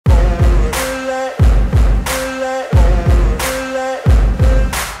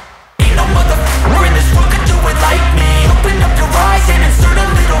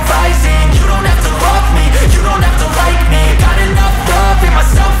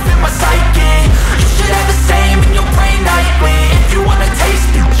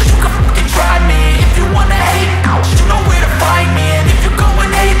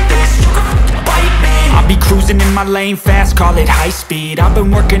my lane fast, call it high speed. I've been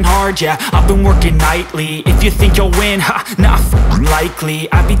working hard, yeah, I've been working nightly. If you think you'll win, ha, nah,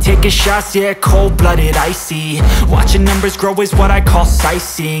 likely. I be taking shots, yeah, cold-blooded, icy. Watching numbers grow is what I call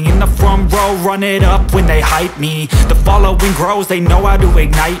sightseeing. In the front row, run it up when they hype me. The following grows, they know how to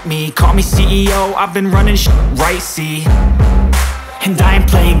ignite me. Call me CEO, I've been running shit right, see. And I ain't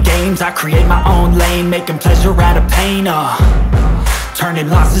playing games, I create my own lane, making pleasure out of pain, turning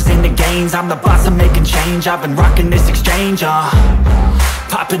losses into gains. I'm the boss, I'm making change. I've been rocking this exchange,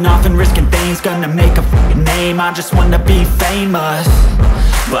 popping off and risking things. Gonna make a f***ing name. I just wanna be famous,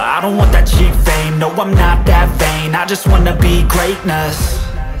 but I don't want that cheap fame. No, I'm not that vain. I just wanna be greatness.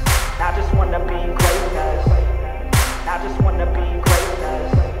 I just wanna be greatness. I just wanna be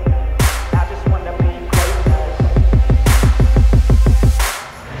greatness. I just wanna be greatness.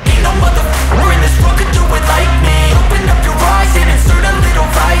 Ain't no motherfucker in this world could do it like me. Open up your eyes and insert a little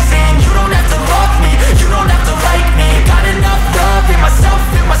rising. You don't have to love me, you don't have to like me. Got enough love in myself,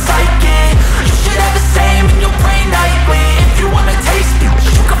 in my psyche. You should have the same in your brain nightly. If you wanna taste me,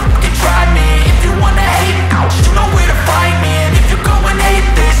 you can fucking try me. If you wanna hate me, you know where to find me. And if you go and hate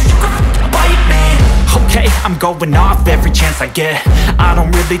this, you can fucking bite me. Okay, I'm going off every chance I get. I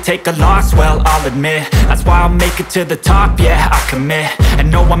don't really take a loss, well, I'll admit. That's why I'll make it to the top, yeah, I commit. And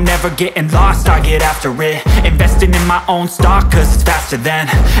no, I'm never getting lost, I get after it. Investing in my own stock, cause it's faster than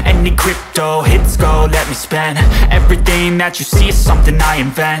any crypto hits go, let me spend. Everything that you see is something I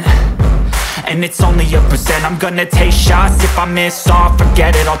invent, and it's only a percent. I'm gonna take shots, if I miss all,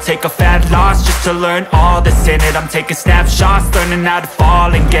 forget it. I'll take a fat loss just to learn all that's in it. I'm taking snapshots, learning how to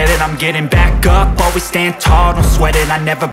fall and get it. I'm getting back up, always stand tall, don't sweat it. I never